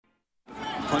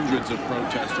hundreds of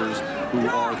protesters who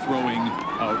are throwing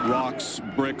rocks,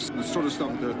 bricks, the sort of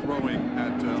stuff that they're throwing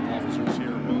at officers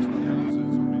here. Most of the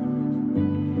houses are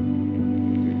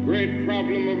being... The great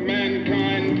problem of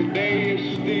mankind today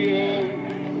is still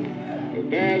that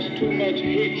there's too much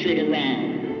hatred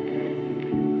around.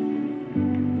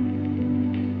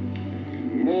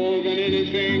 More than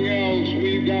anything else,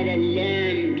 we've got to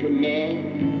learn to love.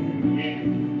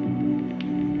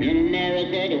 In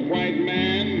America, the white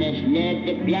man must love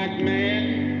the black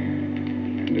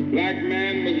man, and the black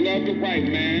man must love the white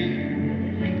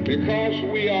man, because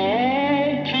we are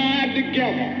all tied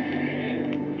together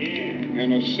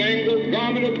in a single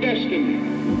garment of destiny.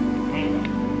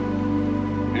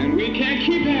 And we can't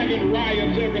keep having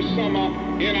riots every summer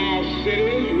in our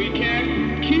cities. We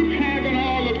can't keep having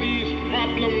all of these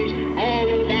problems all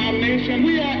over our nation.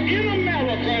 We are in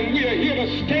America, and we are here to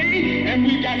stay, and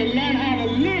we've got to learn how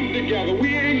to live together.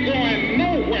 We ain't going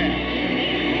nowhere.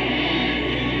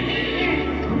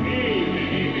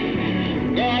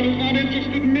 God is not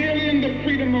interested merely in the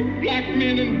freedom of black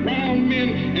men and brown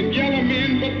men and yellow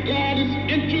men, but God is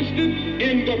interested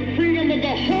in the freedom of the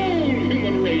whole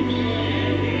human race.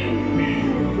 The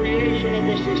creation of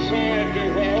a society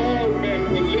where all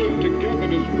men will live together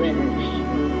as brothers,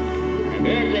 and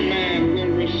every man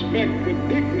will respect the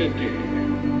dignity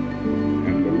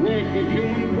and the worth of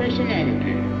human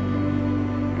personality.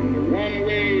 And the one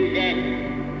way that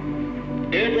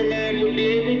every man will be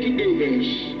able to do this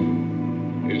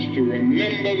is to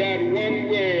remember that one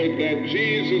word that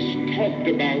Jesus talked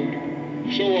about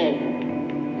so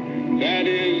often. That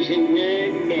is the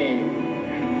word love.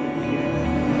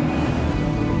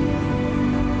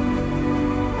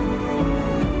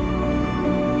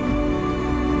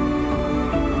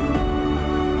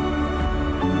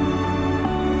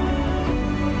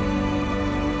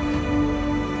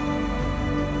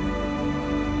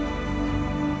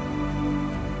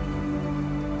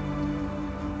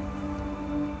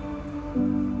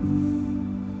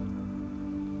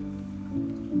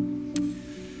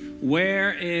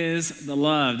 Where is the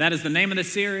love? That is the name of the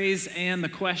series and the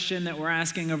question that we're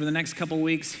asking over the next couple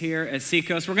weeks here at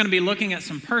Seacoast. We're going to be looking at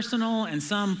some personal and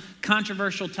some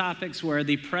controversial topics where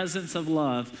the presence of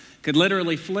love could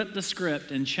literally flip the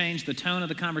script and change the tone of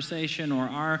the conversation or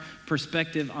our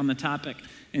perspective on the topic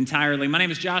entirely. My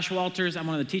name is Josh Walters. I'm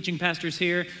one of the teaching pastors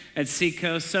here at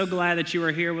Seacoast. So glad that you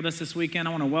are here with us this weekend.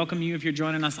 I want to welcome you if you're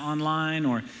joining us online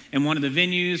or in one of the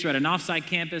venues or at an offsite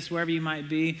campus, wherever you might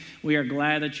be. We are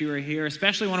glad that you are here.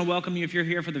 Especially want to welcome you if you're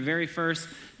here for the very first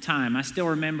time. I still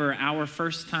remember our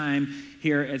first time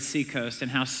here at Seacoast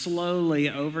and how slowly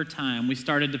over time we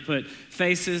started to put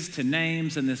faces to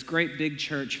names, and this great big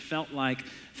church felt like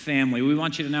family. We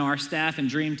want you to know our staff and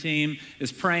dream team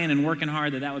is praying and working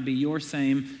hard that would be your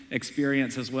same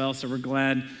experience as well. So we're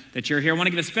glad that you're here. I want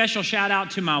to give a special shout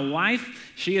out to my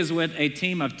wife. She is with a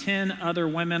team of 10 other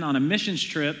women on a missions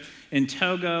trip in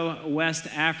Togo, West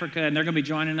Africa, and they're going to be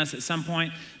joining us at some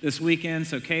point this weekend.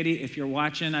 So Katie, if you're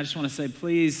watching, I just want to say,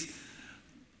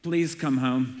 please come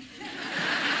home.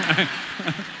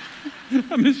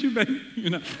 I miss you, baby.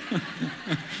 No.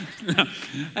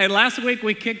 Hey, last week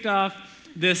we kicked off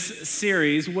this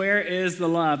series, Where is the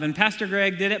Love? And Pastor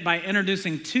Greg did it by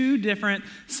introducing two different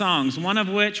songs, one of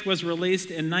which was released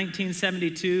in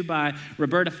 1972 by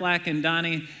Roberta Flack and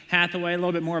Donny Hathaway, a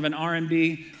little bit more of an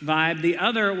R&B vibe. The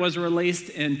other was released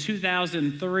in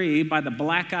 2003 by the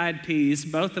Black Eyed Peas,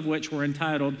 both of which were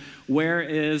entitled, Where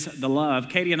is the Love?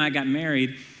 Katie and I got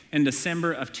married in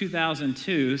December of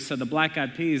 2002, so the Black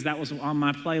Eyed Peas, that was on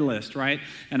my playlist, right?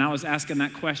 And I was asking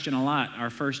that question a lot our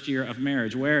first year of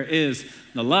marriage, where is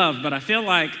the love? But I feel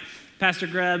like Pastor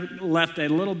Greg left a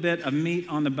little bit of meat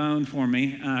on the bone for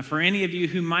me. For any of you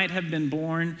who might have been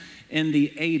born in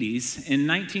the 80s, in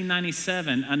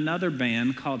 1997, another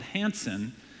band called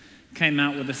Hanson came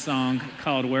out with a song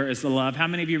called Where is the Love? How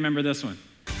many of you remember this one?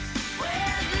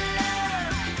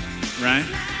 Right?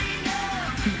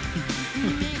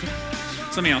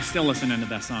 Some of y'all still listening to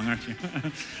that song, aren't you?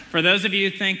 For those of you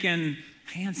thinking,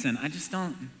 Hanson, I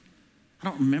don't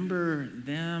remember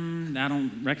them. I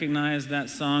don't recognize that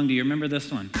song. Do you remember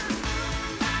this one?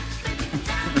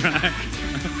 Right?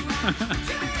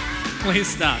 Please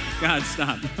stop. God,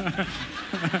 stop.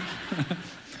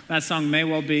 That song may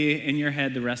well be in your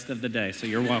head the rest of the day, so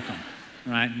you're welcome.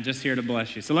 Right? I'm just here to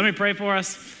bless you. So let me pray for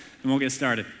us, and we'll get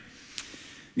started.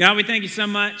 God, we thank you so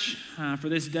much for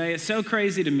this day. It's so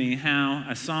crazy to me how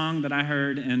a song that I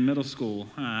heard in middle school,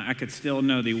 I could still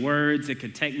know the words. It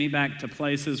could take me back to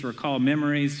places, recall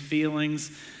memories,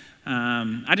 feelings.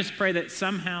 I just pray that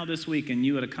somehow this weekend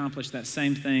you would accomplish that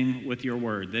same thing with your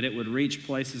word, that it would reach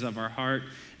places of our heart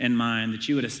and mind, that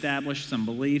you would establish some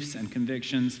beliefs and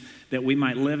convictions that we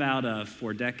might live out of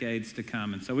for decades to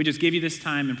come. And so we just give you this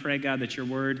time and pray, God, that your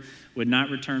word would not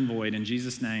return void. In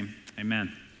Jesus' name,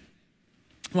 amen.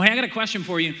 Well, hey, I got a question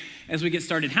for you as we get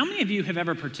started. How many of you have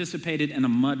ever participated in a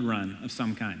mud run of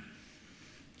some kind?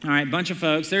 All right, bunch of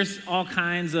folks. There's all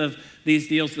kinds of these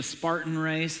deals, the Spartan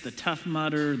race, the Tough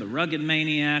Mudder, the Rugged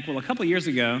Maniac. Well, a couple years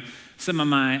ago, some of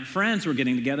my friends were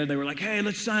getting together. They were like, hey,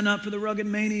 let's sign up for the Rugged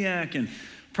Maniac. And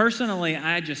personally,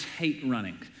 I just hate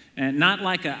running. And not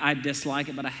like I dislike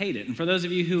it, but I hate it. And for those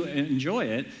of you who enjoy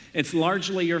it, it's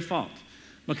largely your fault.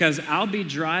 Because I'll be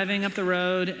driving up the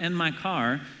road in my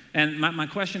car, and my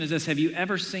question is this: have you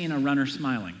ever seen a runner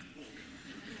smiling?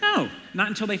 No, not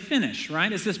until they finish,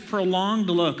 right? It's this prolonged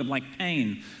look of like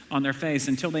pain on their face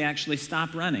until they actually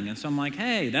stop running. And so I'm like,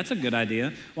 hey, that's a good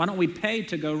idea. Why don't we pay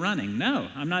to go running? No,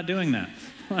 I'm not doing that.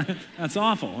 That's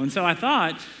awful. And so I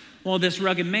thought, well, this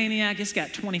Rugged Maniac, it's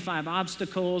got 25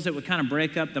 obstacles. It would kind of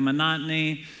break up the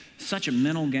monotony. Such a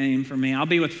mental game for me. I'll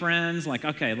be with friends, like,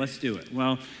 okay, let's do it.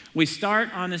 Well, we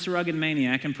start on this Rugged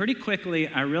Maniac, and pretty quickly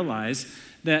I realize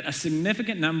that a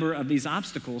significant number of these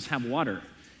obstacles have water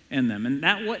in them. And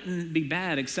that wouldn't be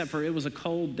bad, except for it was a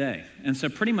cold day. And so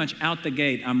pretty much out the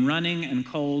gate, I'm running and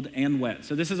cold and wet.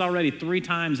 So this is already 3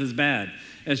 times as bad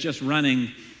as just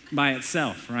running by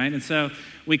itself, right? And so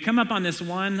we come up on this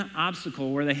one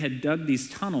obstacle where they had dug these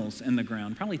tunnels in the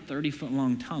ground, probably 30-foot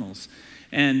long tunnels.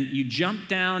 And you jump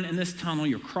down in this tunnel,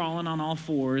 you're crawling on all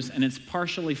fours, and it's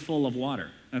partially full of water.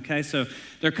 Okay, so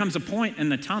there comes a point in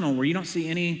the tunnel where you don't see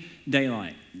any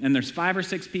daylight. And there's 5 or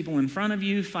 6 people in front of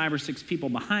you, 5 or 6 people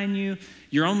behind you.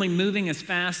 You're only moving as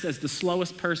fast as the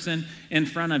slowest person in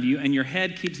front of you, and your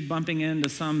head keeps bumping into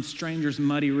some stranger's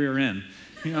muddy rear end.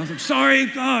 You know, I was like, sorry,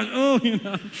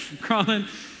 God, crawling.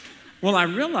 Well, I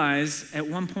realized at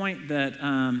one point that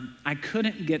I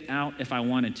couldn't get out if I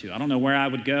wanted to. I don't know where I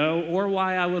would go or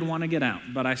why I would want to get out,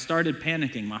 but I started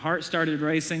panicking. My heart started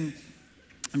racing.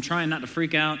 I'm trying not to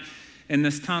freak out in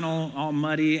this tunnel, all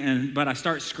muddy, but I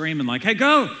start screaming like, hey,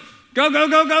 go, you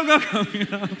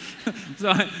know?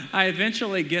 So I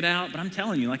eventually get out, but I'm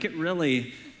telling you, like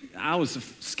I was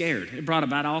scared. It brought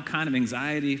about all kind of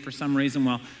anxiety for some reason.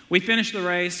 Well, we finished the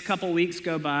race, a couple weeks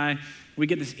go by, we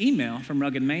get this email from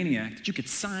Rugged Maniac that you could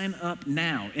sign up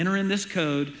now, enter in this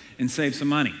code, and save some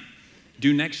money.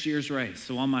 Do next year's race.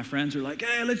 So all my friends are like,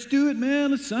 hey, let's do it,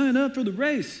 man. Let's sign up for the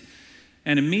race.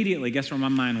 And immediately, guess where my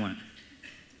mind went?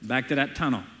 Back to that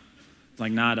tunnel. It's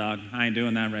like, nah, dog, I ain't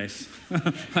doing that race.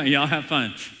 Y'all have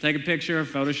fun. Take a picture,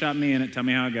 Photoshop me in it, tell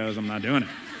me how it goes. I'm not doing it,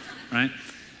 right?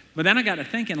 But then I got to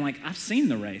thinking, like, I've seen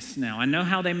the race now. I know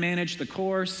how they manage the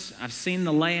course. I've seen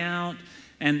the layout.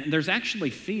 And there's actually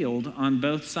field on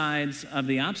both sides of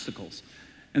the obstacles.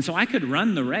 And so I could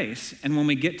run the race. And when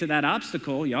we get to that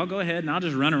obstacle, y'all go ahead and I'll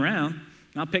just run around.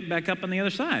 And I'll pick back up on the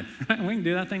other side. Right? We can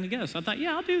do that thing together. So I thought,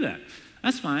 yeah, I'll do that.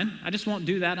 That's fine. I just won't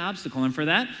do that obstacle. And for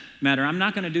that matter, I'm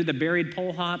not going to do the buried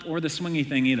pole hop or the swingy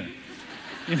thing either.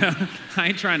 You know, I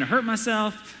ain't trying to hurt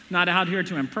myself, not out here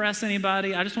to impress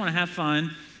anybody. I just want to have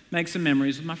fun, make some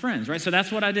memories with my friends, right? So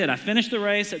that's what I did. I finished the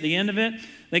race. At the end of it,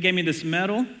 they gave me this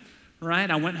medal, right?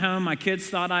 I went home. My kids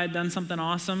thought I had done something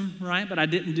awesome, right? But I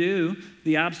didn't do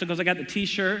the obstacles. I got the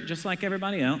T-shirt just like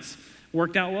everybody else.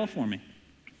 Worked out well for me.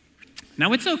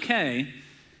 Now, it's okay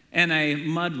in a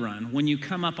mud run when you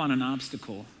come up on an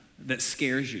obstacle that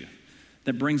scares you,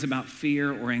 that brings about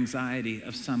fear or anxiety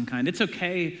of some kind. It's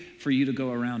okay for you to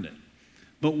go around it.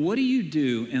 But what do you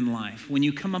do in life when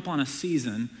you come up on a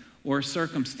season or a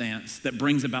circumstance that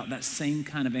brings about that same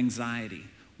kind of anxiety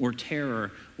or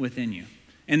terror within you?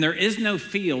 And there is no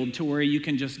field to where you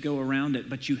can just go around it,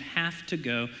 but you have to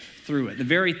go through it. The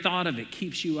very thought of it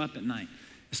keeps you up at night.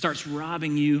 It starts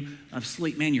robbing you of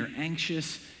sleep. Man, you're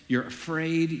anxious, you're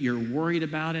afraid, you're worried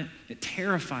about it. It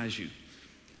terrifies you.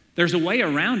 There's a way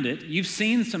around it. You've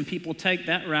seen some people take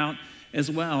that route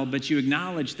as well, but you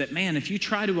acknowledge that, man, if you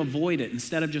try to avoid it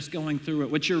instead of just going through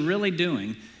it, what you're really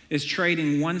doing is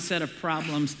trading one set of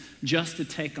problems just to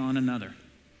take on another.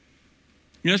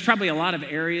 You know, there's probably a lot of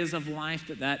areas of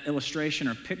life that illustration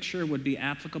or picture would be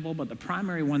applicable, but the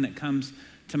primary one that comes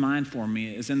to mind for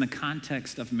me is in the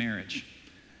context of marriage.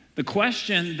 The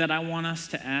question that I want us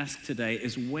to ask today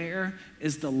is, where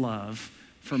is the love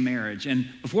for marriage? And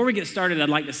before we get started, I'd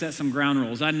like to set some ground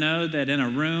rules. I know that in a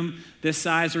room this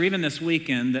size, or even this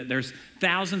weekend, that there's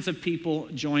thousands of people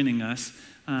joining us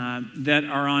that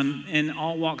are in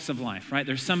all walks of life, right?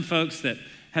 There's some folks that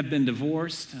have been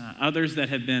divorced, others that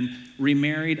have been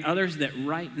remarried, others that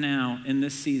right now in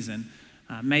this season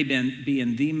may be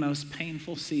in the most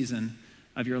painful season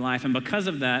of your life. And because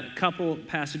of that, a couple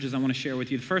passages I want to share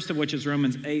with you. The first of which is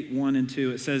Romans 8, 1 and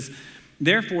 2. It says,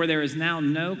 "Therefore there is now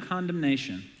no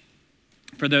condemnation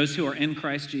for those who are in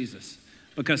Christ Jesus,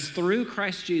 because through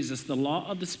Christ Jesus, the law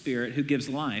of the Spirit who gives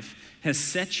life has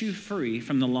set you free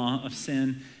from the law of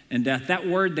sin and death." That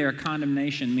word there,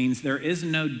 condemnation, means there is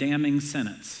no damning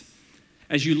sentence.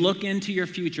 As you look into your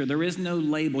future, there is no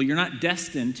label. You're not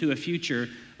destined to a future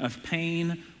of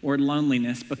pain or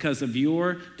loneliness because of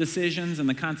your decisions and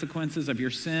the consequences of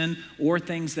your sin or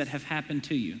things that have happened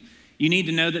to you. You need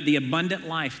to know that the abundant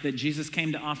life that Jesus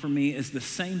came to offer me is the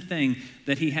same thing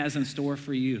that he has in store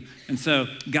for you. And so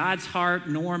God's heart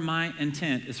nor my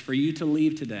intent is for you to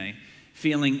leave today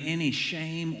feeling any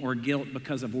shame or guilt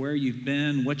because of where you've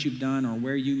been, what you've done, or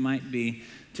where you might be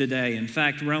today. In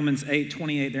fact, Romans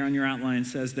 8:28 there on your outline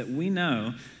says that we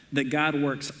know that God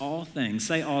works all things,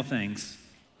 say all things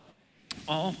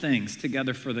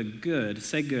together for the good,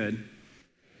 say good,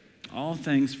 all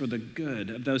things for the good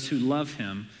of those who love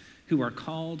him, who are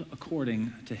called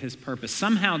according to his purpose.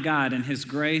 Somehow God, in his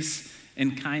grace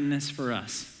and kindness for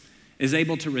us, is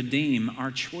able to redeem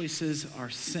our choices, our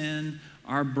sin,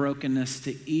 our brokenness,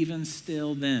 to even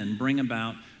still then bring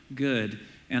about good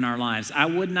in our lives. I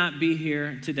would not be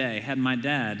here today had my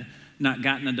dad not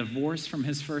gotten a divorce from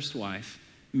his first wife,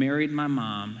 married my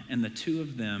mom, and the two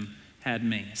of them had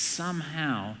me.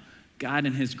 Somehow, God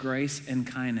in his grace and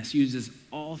kindness uses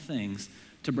all things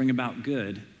to bring about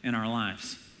good in our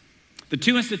lives. The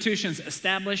two institutions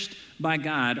established by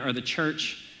God are the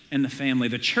church and the family.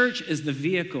 The church is the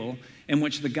vehicle in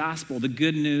which the gospel, the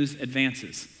good news,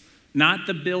 advances. Not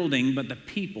the building, but the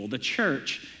people. The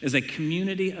church is a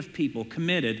community of people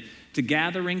committed to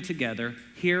gathering together,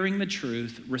 hearing the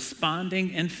truth,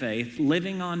 responding in faith,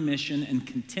 living on mission, and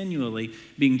continually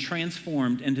being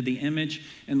transformed into the image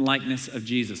and likeness of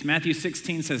Jesus. Matthew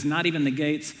 16 says, "Not even the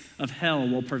gates of hell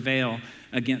will prevail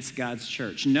against God's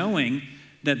church." Knowing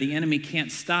that the enemy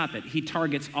can't stop it, he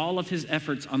targets all of his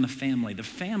efforts on the family. The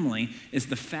family is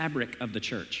the fabric of the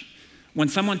church. When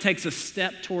someone takes a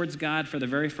step towards God for the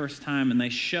very first time and they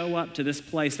show up to this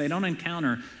place, they don't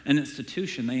encounter an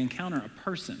institution, they encounter a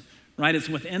person, right? It's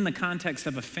within the context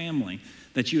of a family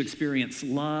that you experience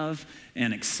love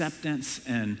and acceptance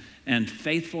and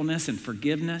faithfulness and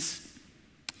forgiveness.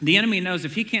 The enemy knows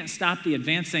if he can't stop the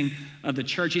advancing of the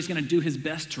church, he's going to do his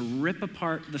best to rip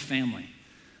apart the family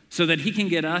so that he can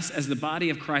get us as the body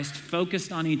of Christ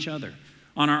focused on each other,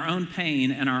 on our own pain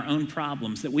and our own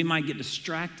problems, that we might get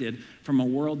distracted from a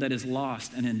world that is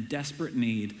lost and in desperate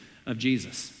need of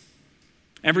Jesus.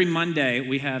 Every Monday,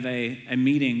 we have a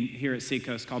meeting here at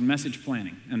Seacoast called Message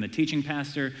Planning, and the teaching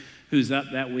pastor who's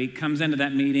up that week comes into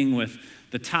that meeting with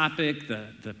the topic,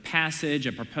 the passage,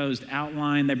 a proposed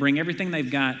outline. They bring everything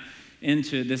they've got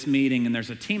into this meeting, and there's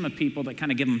a team of people that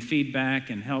kind of give them feedback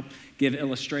and help give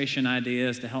illustration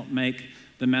ideas to help make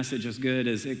the message as good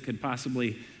as it could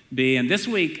possibly be. And this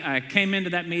week, I came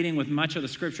into that meeting with much of the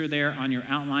scripture there on your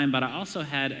outline, but I also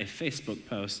had a Facebook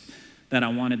post that I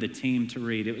wanted the team to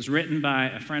read. It was written by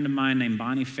a friend of mine named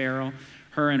Bonnie Farrell.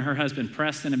 Her and her husband,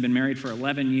 Preston, have been married for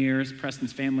 11 years.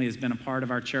 Preston's family has been a part of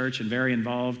our church and very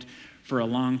involved for a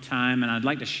long time, and I'd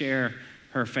like to share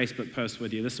her Facebook post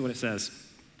with you. This is what it says.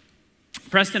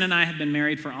 "Preston and I have been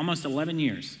married for almost 11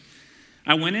 years.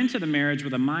 I went into the marriage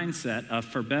with a mindset of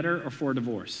for better or for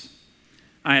divorce.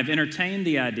 I have entertained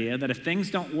the idea that if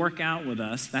things don't work out with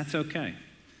us, that's okay.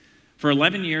 For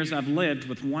 11 years, I've lived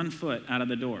with one foot out of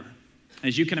the door.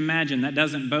 As you can imagine, that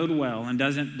doesn't bode well and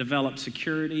doesn't develop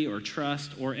security or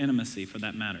trust or intimacy for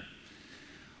that matter.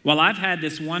 While I've had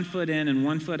this one foot in and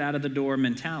one foot out of the door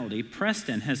mentality,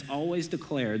 Preston has always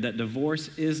declared that divorce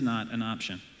is not an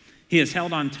option. He has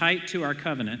held on tight to our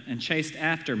covenant and chased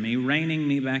after me, reining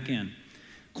me back in.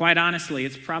 Quite honestly,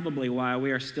 it's probably why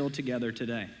we are still together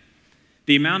today.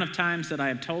 The amount of times that I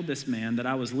have told this man that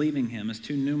I was leaving him is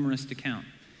too numerous to count.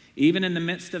 Even in the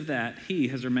midst of that, he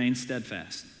has remained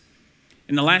steadfast.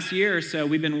 In the last year or so,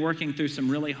 we've been working through some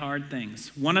really hard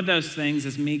things. One of those things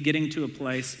is me getting to a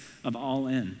place of all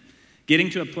in, getting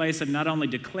to a place of not only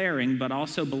declaring, but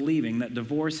also believing that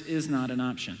divorce is not an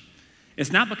option.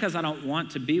 It's not because I don't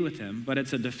want to be with him, but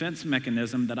it's a defense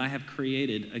mechanism that I have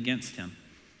created against him.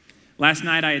 Last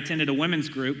night, I attended a women's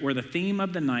group where the theme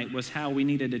of the night was how we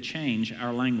needed to change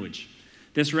our language.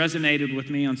 This resonated with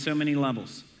me on so many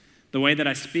levels. The way that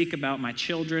I speak about my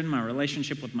children, my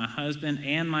relationship with my husband,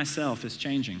 and myself is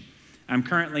changing. I'm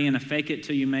currently in a fake it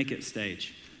till you make it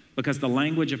stage because the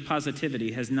language of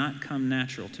positivity has not come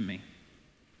natural to me.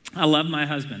 I love my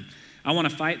husband. I want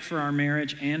to fight for our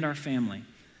marriage and our family.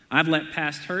 I've let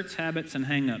past hurts, habits, and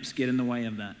hang-ups get in the way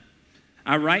of that.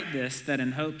 I write this that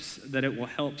in hopes that it will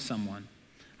help someone.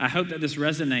 I hope that this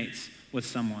resonates with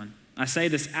someone. I say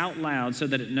this out loud so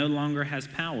that it no longer has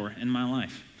power in my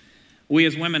life. We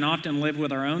as women often live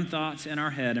with our own thoughts in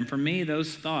our head, and for me,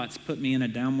 those thoughts put me in a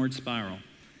downward spiral.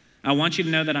 I want you to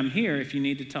know that I'm here if you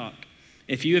need to talk.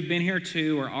 If you have been here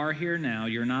too or are here now,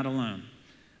 you're not alone.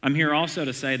 I'm here also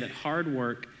to say that hard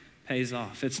work pays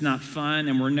off. It's not fun,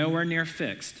 and we're nowhere near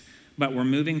fixed, but we're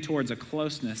moving towards a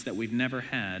closeness that we've never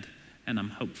had, and I'm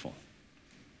hopeful.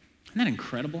 Isn't that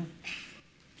incredible?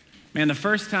 Man, the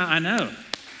first time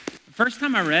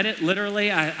I read it,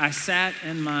 literally, I sat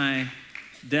in my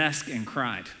desk and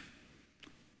cried.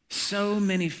 So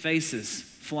many faces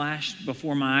flashed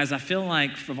before my eyes. I feel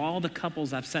like of all the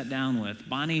couples I've sat down with,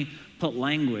 Bonnie put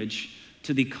language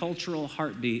to the cultural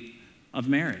heartbeat of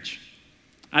marriage.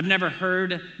 I've never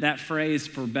heard that phrase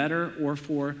for better or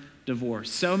for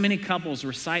divorce. So many couples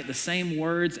recite the same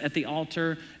words at the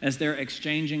altar as they're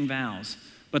exchanging vows,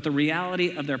 but the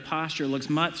reality of their posture looks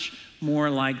much more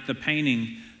like the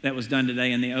painting that was done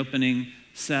today in the opening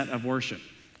set of worship,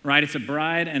 right? It's a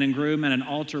bride and a groom at an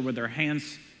altar with their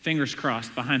fingers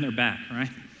crossed behind their back, right?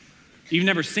 You've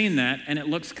never seen that, and it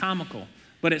looks comical,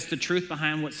 but it's the truth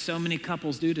behind what so many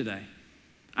couples do today.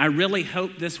 I really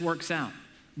hope this works out,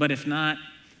 but if not,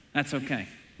 that's okay,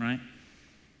 right?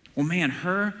 Well, man,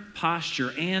 her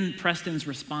posture and Preston's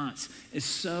response is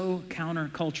so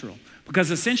countercultural,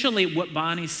 because essentially what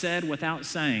Bonnie said without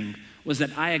saying was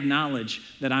that I acknowledge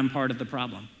that I'm part of the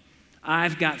problem.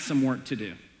 I've got some work to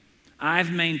do.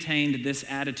 I've maintained this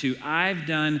attitude. I've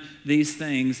done these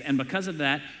things, and because of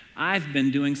that, I've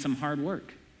been doing some hard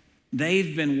work.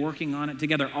 They've been working on it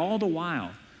together all the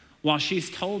while she's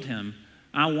told him,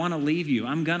 I want to leave you.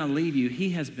 I'm going to leave you. He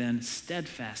has been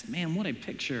steadfast. Man, what a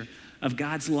picture of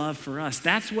God's love for us.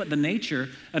 That's what the nature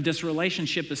of this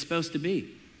relationship is supposed to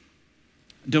be.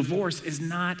 Divorce is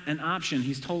not an option.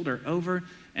 He's told her over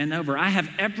and over. I have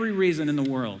every reason in the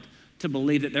world to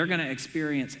believe that they're going to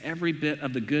experience every bit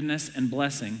of the goodness and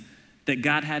blessing that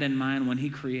God had in mind when he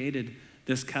created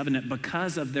this covenant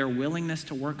because of their willingness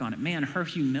to work on it. Man, her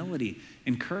humility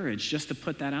and courage just to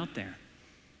put that out there.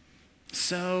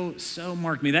 So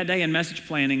marked me. That day in message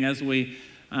planning, as we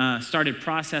started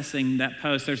processing that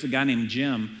post, there's a guy named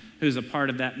Jim who's a part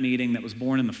of that meeting that was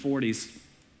born in the 40s.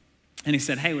 And he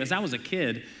said, hey, as I was a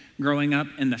kid growing up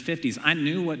in the 50s, I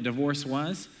knew what divorce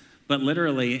was, but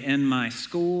literally in my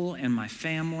school and my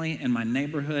family and my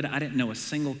neighborhood, I didn't know a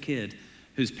single kid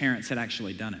whose parents had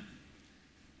actually done it.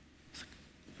 I was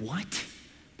like, what?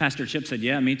 Pastor Chip said,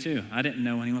 yeah, me too. I didn't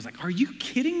know anyone. I was like, are you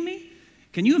kidding me?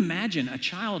 Can you imagine a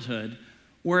childhood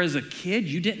where as a kid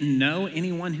you didn't know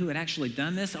anyone who had actually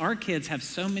done this? Our kids have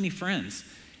so many friends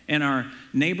in our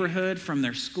neighborhood from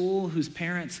their school whose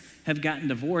parents have gotten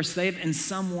divorced. They've in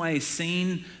some way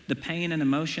seen the pain and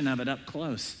emotion of it up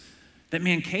close. That,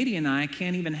 man, Katie and I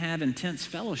can't even have intense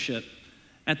fellowship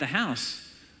at the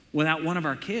house without one of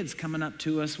our kids coming up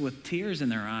to us with tears in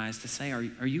their eyes to say,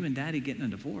 are you and Daddy getting a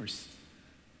divorce?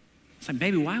 It's like,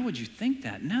 baby, why would you think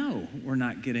that? No, we're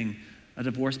not getting a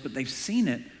divorce, but they've seen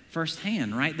it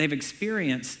firsthand, right? They've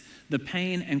experienced the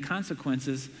pain and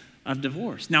consequences of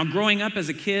divorce. Now, growing up as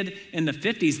a kid in the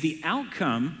 50s, the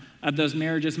outcome of those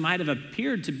marriages might have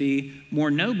appeared to be more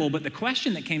noble, but the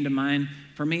question that came to mind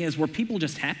for me is, were people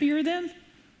just happier then?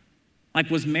 Like,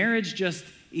 was marriage just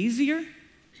easier?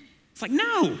 It's like,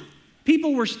 no.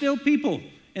 People were still people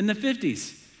in the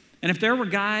 50s. And if there were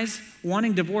guys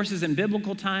wanting divorces in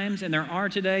biblical times, and there are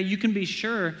today, you can be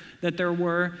sure that there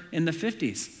were in the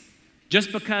 50s.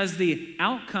 Just because the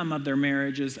outcome of their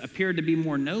marriages appeared to be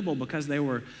more noble because they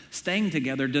were staying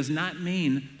together does not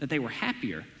mean that they were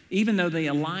happier, even though they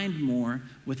aligned more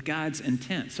with God's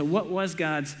intent. So what was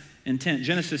God's intent?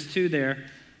 Genesis 2 there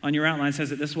on your outline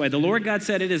says it this way. The Lord God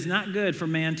said, it is not good for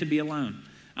man to be alone.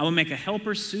 I will make a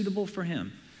helper suitable for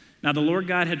him. Now the Lord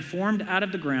God had formed out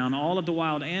of the ground all of the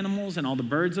wild animals and all the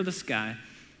birds of the sky.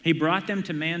 He brought them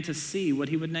to man to see what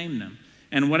he would name them.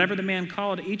 And whatever the man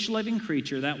called each living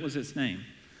creature, that was its name.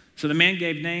 So the man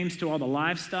gave names to all the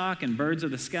livestock and birds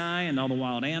of the sky and all the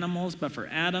wild animals, but for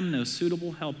Adam no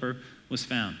suitable helper was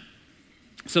found.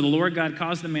 So the Lord God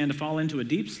caused the man to fall into a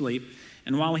deep sleep,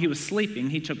 and while he was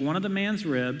sleeping, he took one of the man's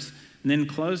ribs and then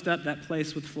closed up that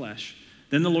place with flesh.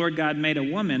 Then the Lord God made a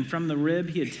woman from the rib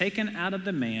he had taken out of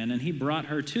the man, and he brought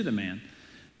her to the man.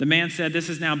 The man said, this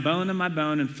is now bone of my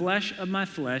bone and flesh of my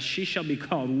flesh. She shall be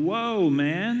called, whoa,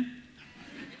 man.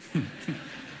 A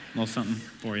little something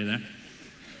for you there.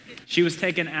 She was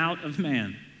taken out of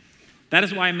man. That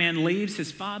is why a man leaves his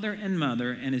father and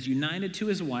mother and is united to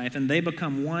his wife, and they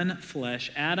become one flesh.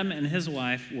 Adam and his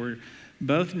wife were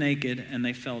both naked, and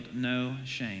they felt no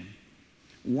shame.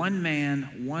 One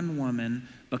man, one woman,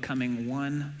 becoming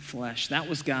one flesh. That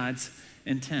was God's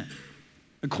intent.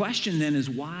 The question then is,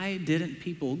 why didn't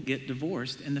people get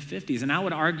divorced in the 50s? And I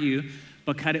would argue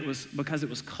because it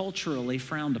was culturally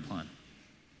frowned upon.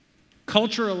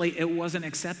 Culturally, it wasn't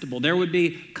acceptable. There would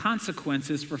be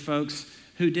consequences for folks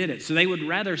who did it. So they would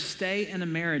rather stay in a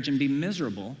marriage and be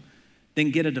miserable than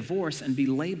get a divorce and be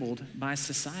labeled by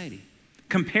society.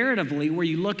 Comparatively, where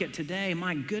you look at today,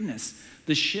 my goodness,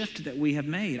 the shift that we have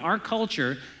made. Our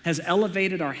culture has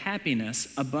elevated our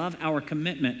happiness above our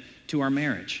commitment to our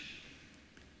marriage.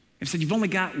 It said you've only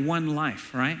got one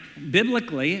life, right?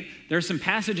 Biblically, there are some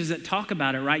passages that talk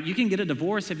about it, right? You can get a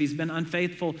divorce if he's been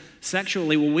unfaithful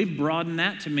sexually. Well, we've broadened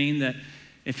that to mean that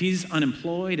if he's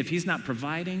unemployed, if he's not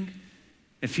providing,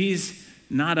 if he's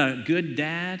not a good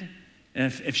dad,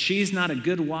 if she's not a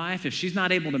good wife, if she's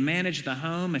not able to manage the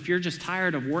home, if you're just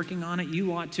tired of working on it,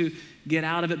 you ought to get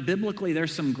out of it. Biblically,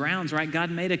 there's some grounds, right?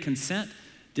 God made a consent,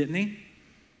 didn't he?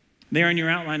 There in your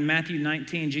outline, Matthew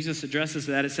 19, Jesus addresses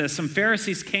that. It says, some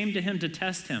Pharisees came to him to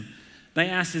test him. They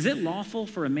asked, is it lawful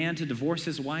for a man to divorce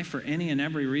his wife for any and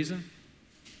every reason?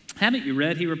 Haven't you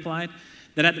read, he replied,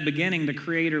 that at the beginning the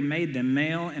Creator made them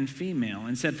male and female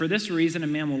and said, for this reason a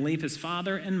man will leave his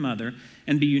father and mother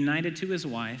and be united to his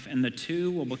wife, and the two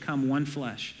will become one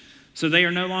flesh. So they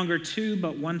are no longer two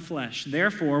but one flesh.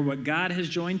 Therefore, what God has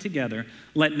joined together,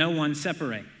 let no one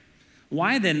separate.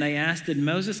 Why then, they asked, did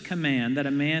Moses command that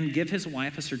a man give his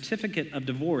wife a certificate of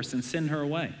divorce and send her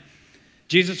away?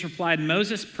 Jesus replied,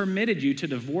 Moses permitted you to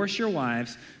divorce your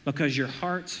wives because your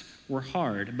hearts were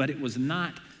hard, but it was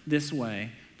not this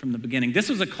way from the beginning. This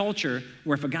was a culture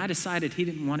where if a guy decided he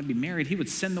didn't want to be married, he would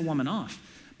send the woman off.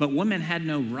 But women had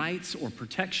no rights or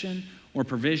protection or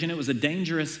provision. It was a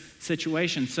dangerous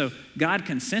situation. So God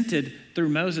consented through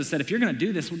Moses that if you're going to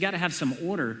do this, we got to have some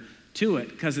order to it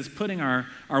because it's putting our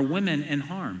women in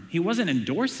harm. He wasn't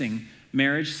endorsing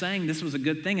marriage, saying this was a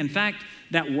good thing. In fact,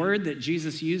 that word that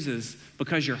Jesus uses,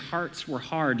 because your hearts were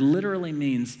hard, literally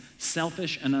means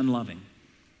selfish and unloving.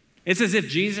 It's as if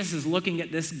Jesus is looking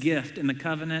at this gift in the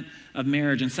covenant of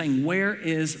marriage and saying, where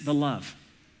is the love?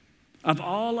 Of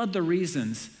all of the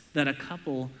reasons that a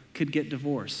couple could get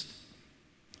divorced,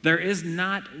 there is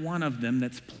not one of them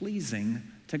that's pleasing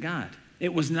to God.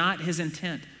 It was not his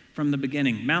intent from the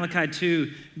beginning. Malachi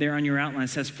 2, there on your outline,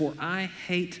 says, for I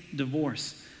hate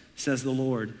divorce, says the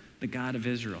Lord, the God of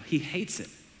Israel. He hates it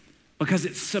because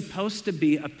it's supposed to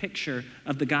be a picture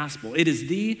of the gospel. It is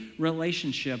the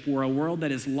relationship where a world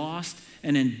that is lost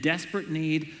and in desperate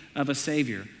need of a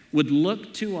Savior would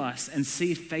look to us and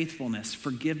see faithfulness,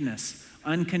 forgiveness,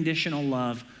 unconditional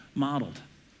love modeled.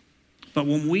 But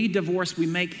when we divorce, we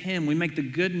make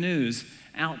the good news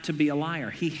out to be a liar.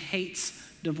 He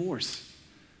hates divorce.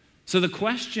 So the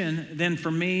question then for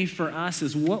me, for us,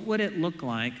 is what would it look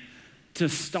like to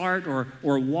start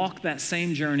or walk that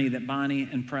same journey that Bonnie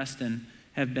and Preston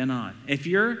have been on? If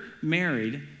you're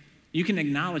married, you can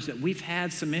acknowledge that we've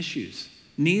had some issues.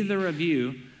 Neither of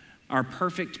you are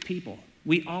perfect people.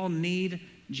 We all need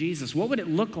Jesus. What would it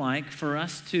look like for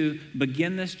us to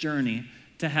begin this journey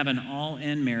to have an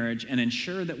all-in marriage and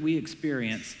ensure that we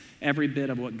experience every bit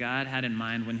of what God had in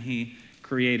mind when he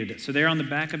created it? So there on the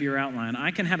back of your outline,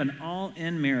 I can have an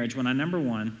all-in marriage when I, number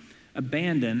one,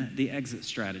 abandon the exit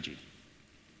strategy.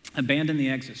 Abandon the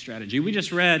exit strategy. We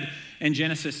just read in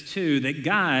Genesis 2 that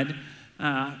God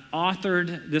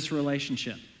authored this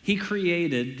relationship. He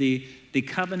created the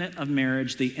covenant of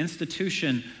marriage, the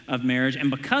institution of marriage, and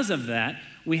because of that,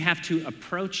 we have to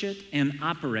approach it and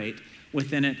operate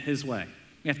within it his way.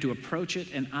 We have to approach it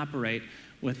and operate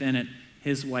within it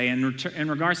his way. And in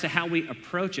regards to how we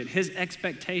approach it, his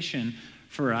expectation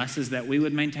for us is that we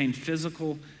would maintain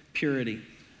physical purity.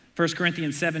 1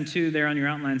 Corinthians 7:2 there on your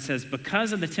outline says,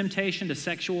 because of the temptation to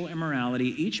sexual immorality,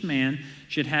 each man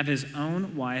should have his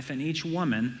own wife and each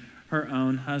woman her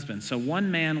own husband. So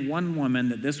one man, one woman,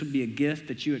 that this would be a gift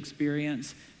that you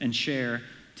experience and share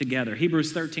together.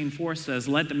 Hebrews 13:4 says,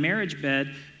 let the marriage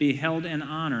bed be held in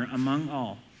honor among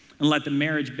all, and let the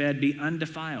marriage bed be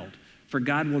undefiled, for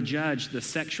God will judge the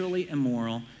sexually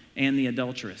immoral and the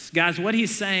adulteress. Guys, what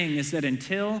he's saying is that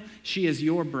until she is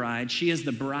your bride, she is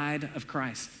the bride of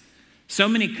Christ. So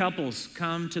many couples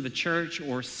come to the church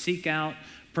or seek out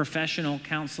professional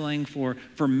counseling for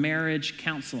marriage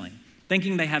counseling,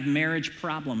 thinking they have marriage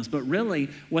problems, but really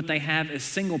what they have is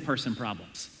single person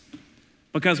problems.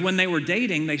 Because when they were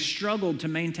dating, they struggled to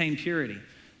maintain purity.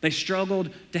 They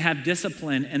struggled to have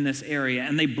discipline in this area,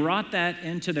 and they brought that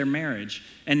into their marriage.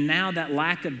 And now that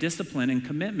lack of discipline and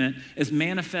commitment is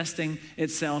manifesting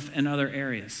itself in other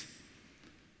areas.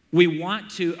 We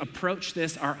want to approach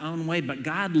this our own way, but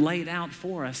God laid out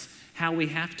for us how we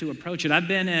have to approach it. I've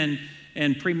been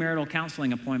in premarital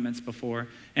counseling appointments before,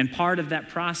 and part of that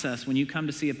process, when you come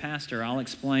to see a pastor, I'll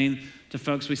explain to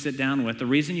folks we sit down with, the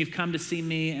reason you've come to see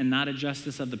me and not a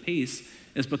justice of the peace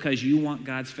is because you want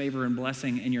God's favor and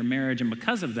blessing in your marriage, and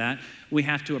because of that, we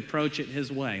have to approach it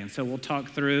His way. And so we'll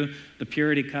talk through the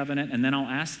purity covenant, and then I'll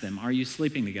ask them, are you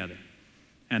sleeping together?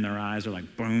 And their eyes are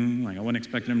like, boom, like I wasn't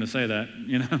expecting them to say that,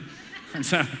 you know? And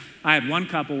so I had one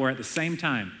couple where at the same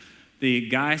time, the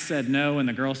guy said no and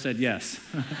the girl said yes.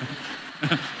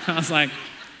 I was like,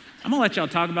 I'm gonna let y'all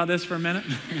talk about this for a minute.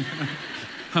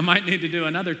 I might need to do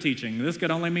another teaching. This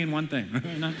could only mean one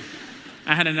thing.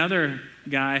 I had another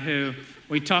guy who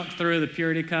we talked through the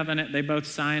purity covenant. They both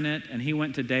signed it, and he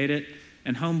went to date it.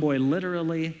 And homeboy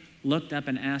literally looked up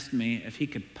and asked me if he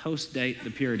could post-date the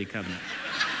purity covenant.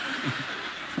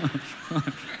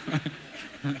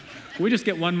 Can we just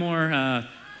get one more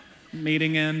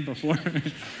meeting in before?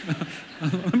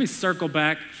 Let me circle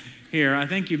back here. I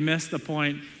think you missed the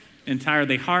point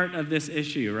entirely. The heart of this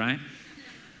issue, right?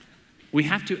 We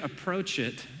have to approach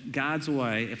it God's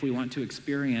way if we want to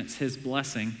experience His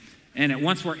blessing. And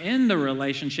once we're in the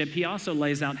relationship, He also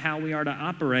lays out how we are to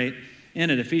operate in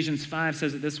it. Ephesians 5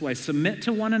 says it this way: submit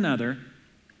to one another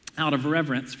out of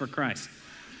reverence for Christ.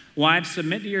 Wives,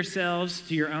 submit to yourselves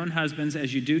to your own husbands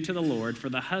as you do to the Lord, for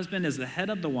the husband is the head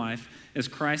of the wife, as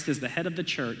Christ is the head of the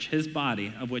church, His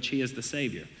body, of which He is the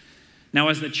Savior. Now,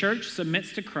 as the church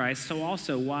submits to Christ, so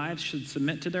also wives should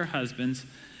submit to their husbands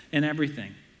in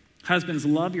everything. Husbands,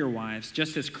 love your wives,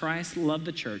 just as Christ loved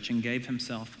the church and gave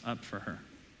Himself up for her.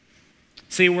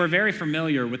 See, we're very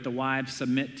familiar with the wives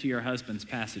submit to your husbands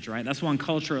passage, right? That's one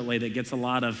culturally that gets a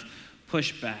lot of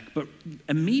pushback. But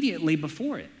immediately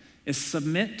before it is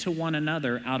submit to one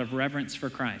another out of reverence for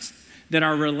Christ. That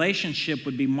our relationship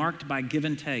would be marked by give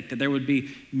and take, that there would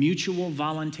be mutual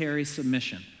voluntary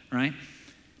submission, right?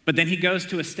 But then he goes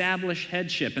to establish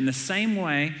headship in the same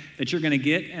way that you're going to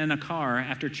get in a car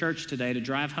after church today to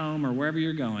drive home or wherever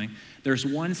you're going. There's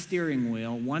one steering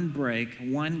wheel, one brake,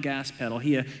 one gas pedal.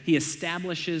 He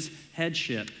establishes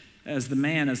headship as the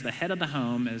man, as the head of the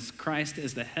home, as Christ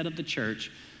is the head of the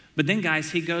church. But then,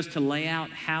 guys, he goes to lay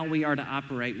out how we are to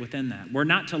operate within that. We're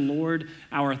not to lord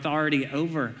our authority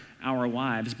over our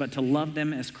wives, but to love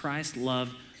them as Christ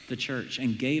loved the church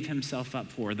and gave Himself up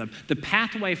for them. The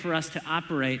pathway for us to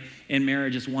operate in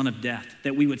marriage is one of death,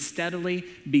 that we would steadily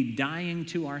be dying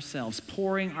to ourselves,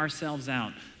 pouring ourselves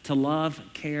out to love,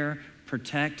 care,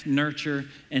 protect, nurture,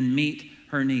 and meet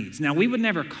her needs. Now, we would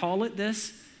never call it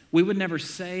this. We would never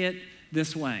say it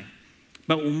this way.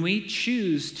 But when we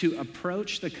choose to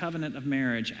approach the covenant of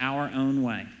marriage our own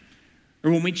way,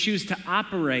 or when we choose to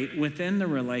operate within the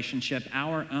relationship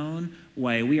our own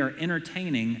way, we are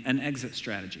entertaining an exit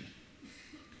strategy.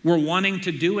 We're wanting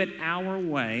to do it our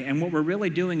way, and what we're really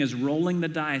doing is rolling the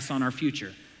dice on our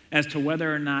future as to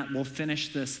whether or not we'll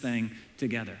finish this thing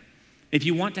together. If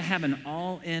you want to have an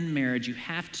all-in marriage, you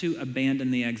have to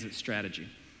abandon the exit strategy.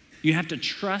 You have to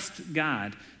trust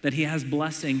God that He has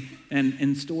blessing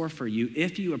in store for you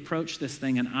if you approach this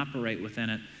thing and operate within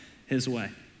it His way.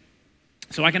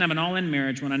 So I can have an all-in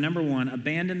marriage when I, number one,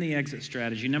 abandon the exit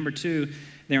strategy. Number two,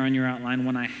 there on your outline,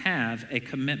 when I have a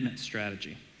commitment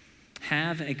strategy.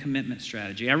 Have a commitment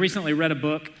strategy. I recently read a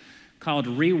book called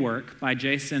Rework by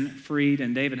Jason Fried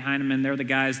and David Heinemann. They're the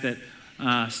guys that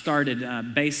started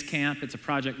Basecamp. It's a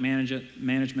project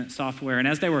management software. And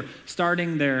as they were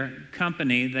starting their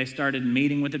company, they started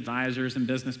meeting with advisors and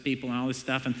business people and all this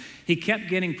stuff. And he kept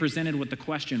getting presented with the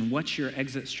question, what's your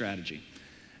exit strategy?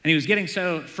 And he was getting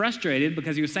so frustrated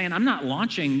because he was saying, I'm not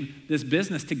launching this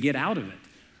business to get out of it,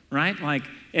 right? Like,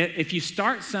 if you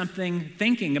start something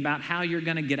thinking about how you're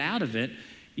going to get out of it,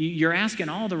 you're asking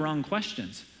all the wrong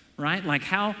questions, right? Like,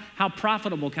 how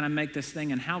profitable can I make this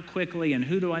thing, and how quickly, and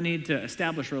who do I need to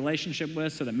establish a relationship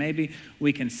with so that maybe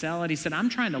we can sell it? He said, I'm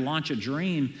trying to launch a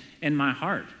dream in my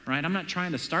heart, right? I'm not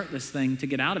trying to start this thing to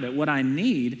get out of it. What I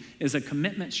need is a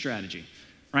commitment strategy.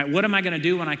 Right? What am I going to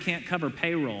do when I can't cover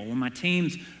payroll, when my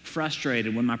team's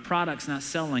frustrated, when my product's not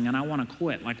selling and I want to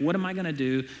quit? Like, what am I going to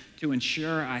do to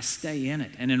ensure I stay in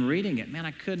it? And in reading it, man,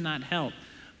 I could not help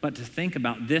but to think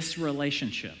about this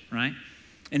relationship, right?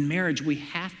 In marriage, we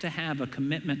have to have a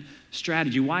commitment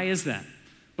strategy. Why is that?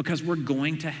 Because we're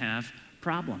going to have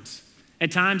problems.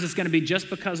 At times, it's going to be just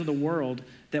because of the world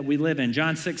that we live in.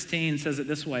 John 16 says it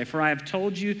this way: for I have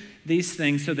told you these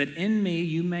things so that in me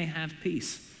you may have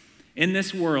peace. In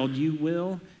this world, you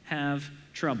will have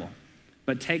trouble,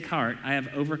 but take heart, I have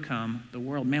overcome the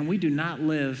world. Man, we do not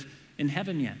live in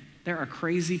heaven yet. There are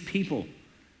crazy people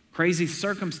crazy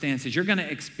circumstances. You're going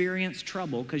to experience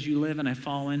trouble because you live in a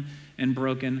fallen and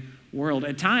broken world.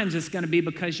 At times, it's going to be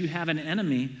because you have an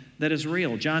enemy that is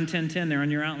real. John 10:10 there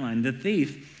on your outline. The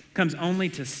thief comes only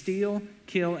to steal,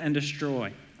 kill, and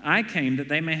destroy. I came that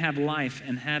they may have life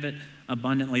and have it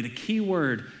abundantly. The key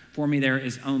word for me there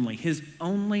is only. His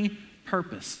only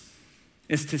purpose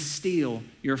is to steal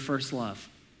your first love,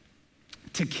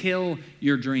 to kill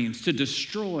your dreams, to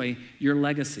destroy your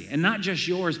legacy, and not just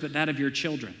yours, but that of your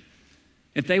children.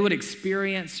 If they would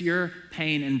experience your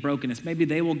pain and brokenness, maybe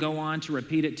they will go on to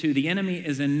repeat it too. The enemy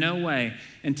is in no way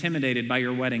intimidated by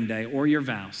your wedding day or your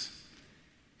vows.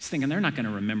 He's thinking they're not going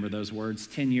to remember those words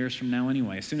 10 years from now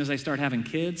anyway. As soon as they start having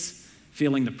kids,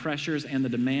 feeling the pressures and the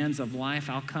demands of life,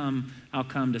 I'll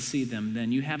come to see them.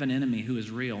 Then you have an enemy who is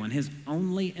real, and his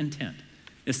only intent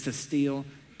is to steal,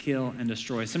 kill, and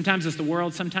destroy. Sometimes it's the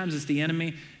world, sometimes it's the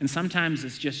enemy, and sometimes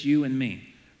it's just you and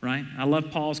me, right? I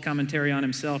love Paul's commentary on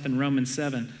himself in Romans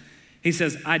 7. He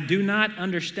says, I do not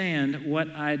understand what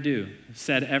I do,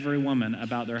 said every woman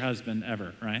about their husband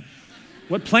ever, right?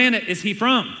 What planet is he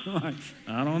from?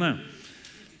 I don't know.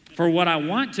 For what I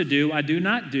want to do, I do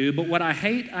not do, but what I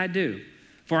hate, I do.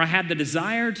 For I have the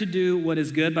desire to do what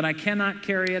is good, but I cannot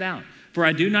carry it out. For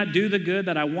I do not do the good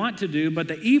that I want to do, but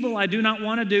the evil I do not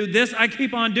want to do, this I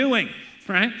keep on doing,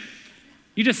 right?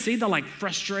 You just see the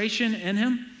frustration in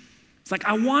him. It's like,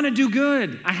 I want to do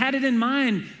good. I had it in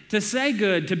mind to say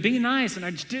good, to be nice, and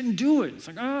I just didn't do it. It's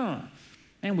like, oh,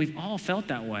 man, we've all felt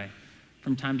that way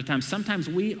from time to time. Sometimes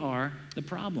we are the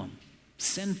problem.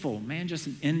 Sinful, man, just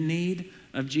in need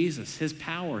of Jesus, his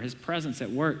power, his presence at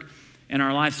work in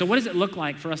our lives. So what does it look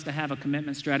like for us to have a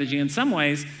commitment strategy? In some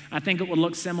ways, I think it would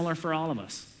look similar for all of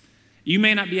us. You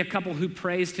may not be a couple who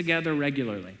prays together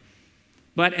regularly,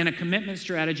 but in a commitment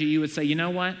strategy, you would say, you know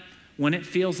what? When it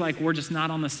feels like we're just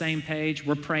not on the same page,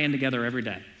 we're praying together every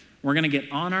day. We're going to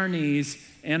get on our knees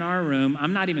in our room.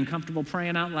 I'm not even comfortable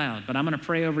praying out loud, but I'm going to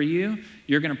pray over you.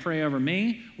 You're going to pray over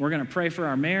me. We're going to pray for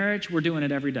our marriage. We're doing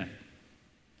it every day.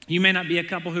 You may not be a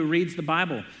couple who reads the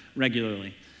Bible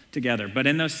regularly together, but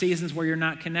in those seasons where you're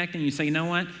not connecting, you say, you know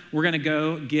what? We're going to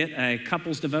go get a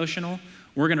couples devotional.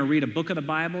 We're going to read a book of the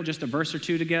Bible, just a verse or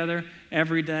two together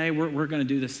every day. We're going to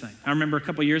do this thing. I remember a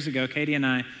couple years ago, Katie and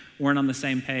I weren't on the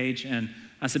same page, and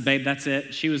I said, babe, that's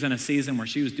it. She was in a season where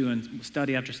she was doing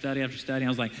study after study after study. I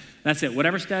was like, that's it.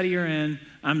 Whatever study you're in,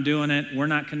 I'm doing it. We're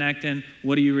not connecting.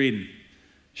 What are you reading?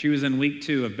 She was in week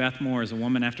 2 of Beth Moore's A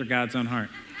Woman After God's Own Heart.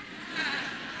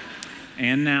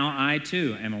 And now I,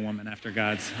 too, am a woman after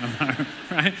God's own heart,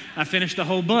 right? I finished the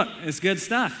whole book. It's good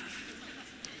stuff.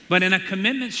 But in a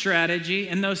commitment strategy,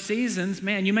 in those seasons,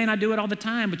 man, you may not do it all the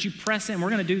time, but you press in.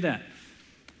 We're going to do that.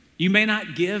 You may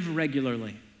not give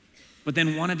regularly, but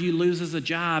then one of you loses a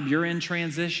job, you're in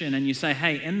transition, and you say,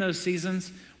 hey, in those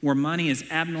seasons where money is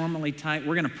abnormally tight,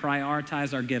 we're going to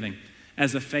prioritize our giving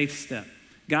as a faith step.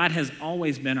 God has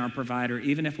always been our provider,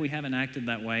 even if we haven't acted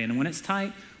that way. And when it's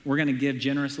tight, we're going to give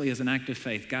generously as an act of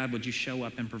faith. God, would you show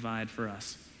up and provide for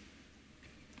us?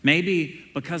 Maybe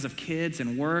because of kids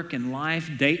and work and life,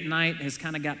 date night has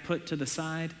kind of got put to the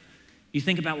side. You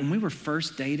think about when we were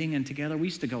first dating and together, we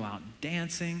used to go out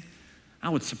dancing. I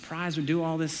would surprise her, do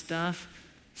all this stuff.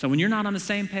 So when you're not on the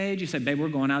same page, you say, babe, we're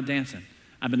going out dancing.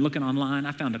 I've been looking online.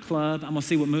 I found a club. I'm going to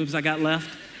see what moves I got left.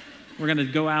 We're going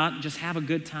to go out and just have a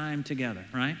good time together,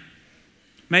 right?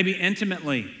 Maybe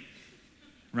intimately,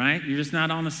 right? You're just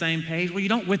not on the same page. Well, you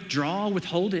don't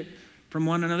withhold it from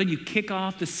one another. You kick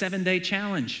off the 7-day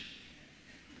challenge.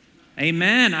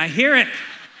 Amen. I hear it.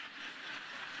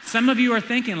 Some of you are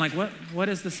thinking, like, what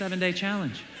is the 7-day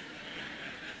challenge?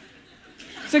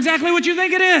 It's exactly what you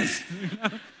think it is.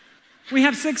 We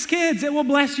have 6 kids. It will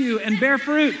bless you and bear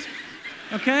fruit,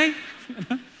 okay?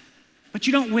 But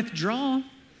you don't withdraw.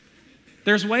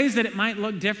 There's ways that it might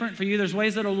look different for you. There's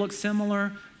ways that it'll look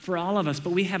similar for all of us,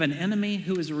 but we have an enemy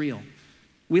who is real.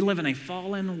 We live in a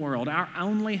fallen world. Our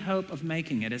only hope of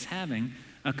making it is having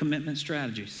a commitment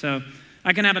strategy. So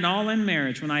I can have an all-in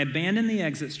marriage when I abandon the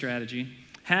exit strategy,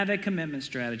 have a commitment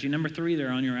strategy. Number 3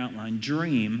 there on your outline,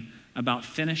 dream about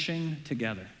finishing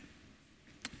together.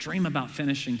 Dream about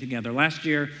finishing together. Last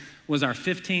year was our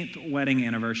 15th wedding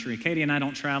anniversary. Katie and I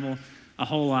don't travel a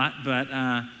whole lot, but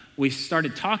we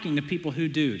started talking to people who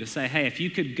do, to say, hey, if you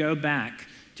could go back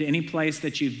to any place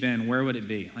that you've been, where would it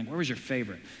be? Like, where was your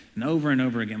favorite? And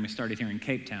over again, we started hearing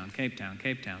Cape Town, Cape Town,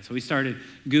 Cape Town. So we started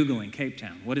Googling Cape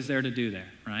Town. What is there to do there,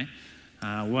 right?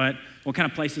 What kind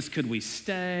of places could we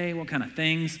stay? What kind of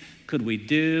things could we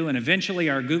do? And eventually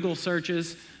our Google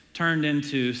searches turned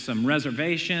into some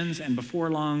reservations, and before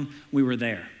long, we were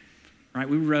there, right?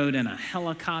 We rode in a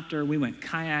helicopter. We went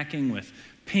kayaking with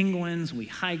penguins. We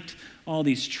hiked all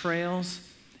these trails.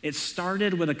 It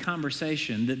started with a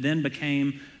conversation that then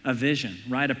became a vision,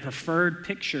 right? A preferred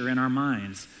picture in our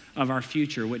minds of our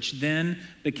future, which then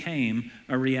became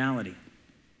a reality.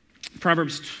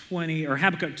 Proverbs 20, or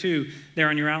Habakkuk 2, there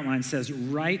on your outline says,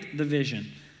 write the vision,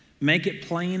 make it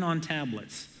plain on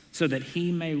tablets, so that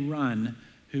he may run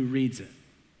who reads it.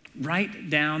 Write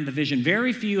down the vision.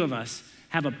 Very few of us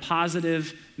have a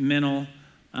positive mental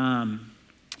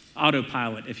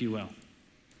autopilot, if you will.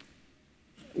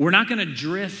 We're not going to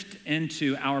drift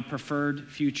into our preferred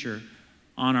future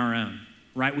on our own,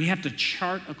 right? We have to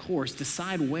chart a course,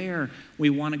 decide where we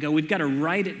want to go. We've got to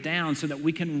write it down so that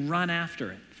we can run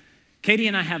after it. Katie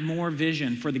and I have more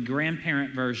vision for the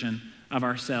grandparent version of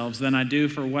ourselves than I do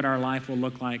for what our life will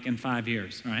look like in 5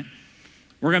 years, right?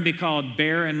 We're going to be called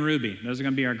Bear and Ruby. Those are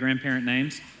going to be our grandparent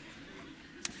names.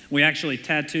 We actually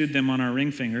tattooed them on our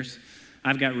ring fingers.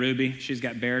 I've got Ruby. She's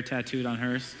got Bear tattooed on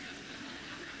hers,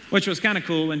 which was kind of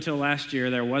cool until last year.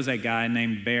 There was a guy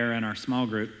named Bear in our small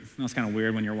group. That's kind of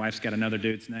weird when your wife's got another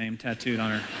dude's name tattooed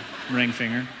on her ring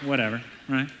finger. Whatever,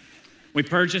 right? We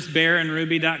purchased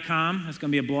bearandruby.com. It's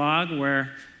going to be a blog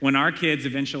where when our kids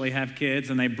eventually have kids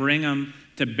and they bring them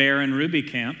to Bear and Ruby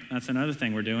camp, that's another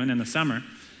thing we're doing in the summer,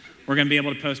 we're going to be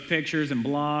able to post pictures and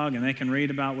blog, and they can read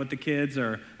about what the kids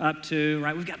are up to,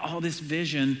 right? We've got all this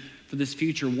vision for this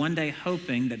future, one day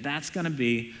hoping that that's going to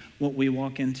be what we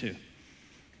walk into.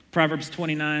 Proverbs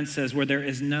 29 says, where there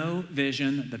is no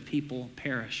vision, the people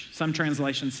perish. Some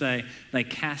translations say they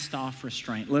cast off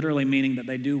restraint, literally meaning that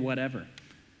they do whatever.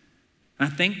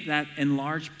 And I think that in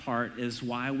large part is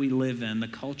why we live in the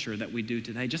culture that we do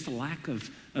today, just a lack of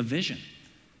vision.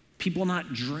 People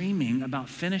not dreaming about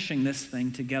finishing this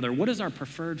thing together. What does our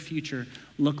preferred future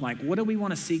look like? What do we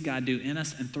want to see God do in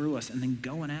us and through us, and then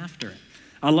going after it?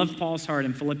 I love Paul's heart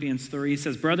in Philippians 3. He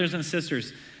says, brothers and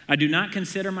sisters, I do not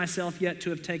consider myself yet to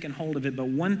have taken hold of it, but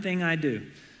one thing I do,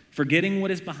 forgetting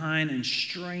what is behind and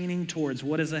straining towards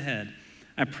what is ahead,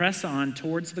 I press on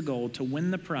towards the goal to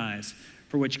win the prize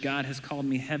for which God has called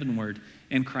me heavenward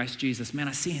in Christ Jesus. Man,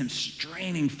 I see him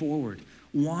straining forward,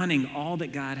 wanting all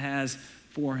that God has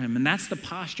for him. And that's the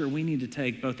posture we need to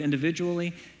take both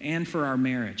individually and for our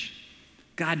marriage.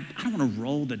 God, I don't want to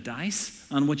roll the dice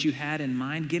on what you had in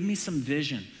mind. Give me some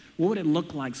vision. What would it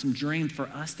look like, some dream for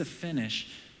us to finish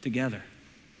together?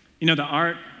 You know, the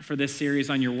art for this series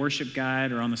on your worship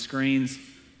guide or on the screens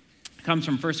comes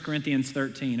from 1 Corinthians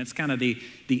 13. It's kind of the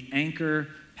anchor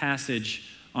passage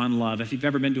on love. If you've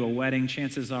ever been to a wedding,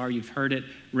 chances are you've heard it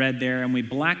read there. And we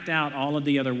blacked out all of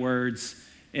the other words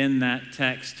in that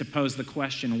text to pose the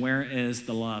question, where is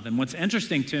the love? And what's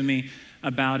interesting to me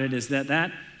about it is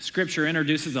that scripture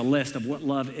introduces a list of what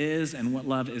love is and what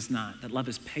love is not. That love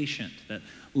is patient, that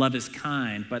love is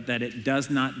kind, but that it does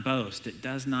not boast, it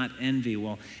does not envy.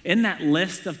 Well, in that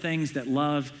list of things that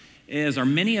love is are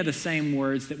many of the same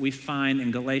words that we find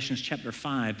in Galatians chapter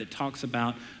 5 that talks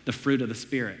about the fruit of the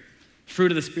Spirit.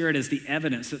 Fruit of the Spirit is the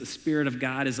evidence that the Spirit of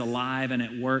God is alive and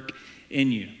at work in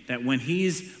you, that when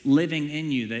he's living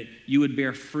in you, that you would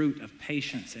bear fruit of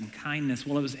patience and kindness.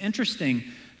 Well, it was interesting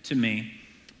to me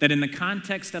that in the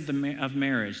context of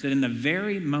marriage, that in the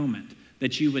very moment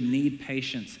that you would need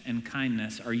patience and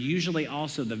kindness are usually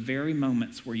also the very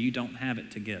moments where you don't have it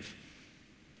to give,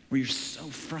 where you're so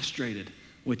frustrated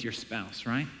with your spouse,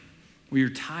 right? Where you're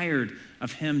tired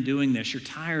of him doing this, you're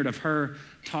tired of her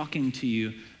talking to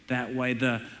you that way.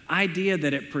 The idea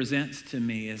that it presents to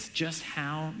me is just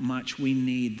how much we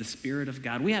need the Spirit of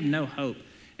God. We have no hope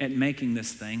at making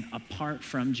this thing apart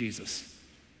from Jesus,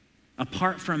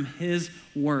 apart from his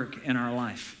work in our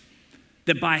life.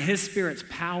 That by his Spirit's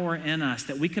power in us,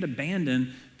 that we could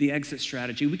abandon the exit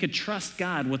strategy. We could trust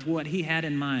God with what he had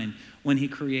in mind when he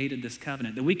created this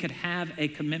covenant. That we could have a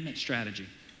commitment strategy.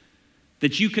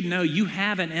 That you could know you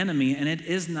have an enemy and it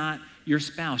is not your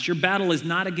spouse. Your battle is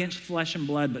not against flesh and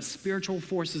blood, but spiritual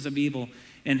forces of evil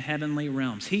in heavenly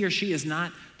realms. He or she is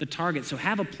not the target. So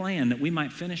have a plan that we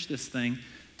might finish this thing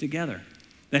together.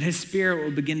 That his Spirit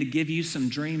will begin to give you some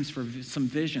dreams, for some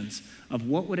visions of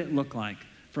what would it look like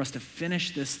for us to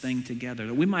finish this thing together.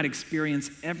 That we might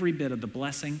experience every bit of the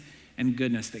blessing and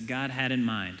goodness that God had in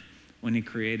mind when he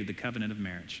created the covenant of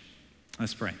marriage.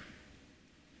 Let's pray.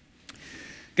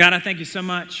 God, I thank you so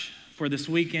much for this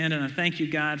weekend, and I thank you,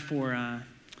 God, for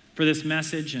this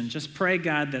message, and just pray,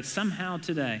 God, that somehow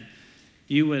today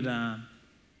you would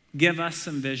give us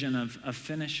some vision of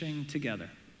finishing together.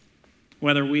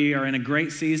 Whether we are in a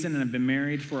great season and have been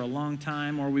married for a long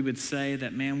time, or we would say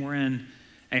that, man, we're in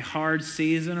a hard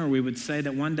season, or we would say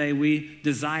that one day we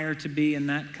desire to be in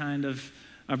that kind of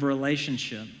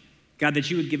relationship. God, that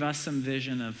you would give us some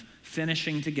vision of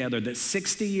finishing together, that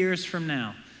 60 years from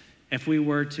now, if we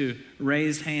were to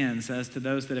raise hands as to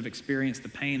those that have experienced the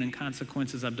pain and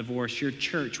consequences of divorce, your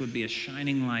church would be a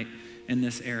shining light in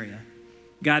this area.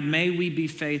 God, may we be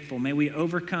faithful. May we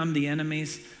overcome the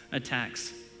enemy's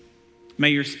attacks. May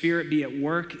your Spirit be at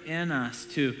work in us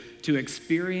to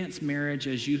experience marriage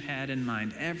as you had in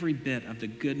mind, every bit of the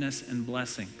goodness and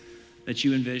blessing that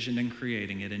you envisioned in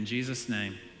creating it. In Jesus'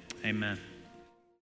 name, amen.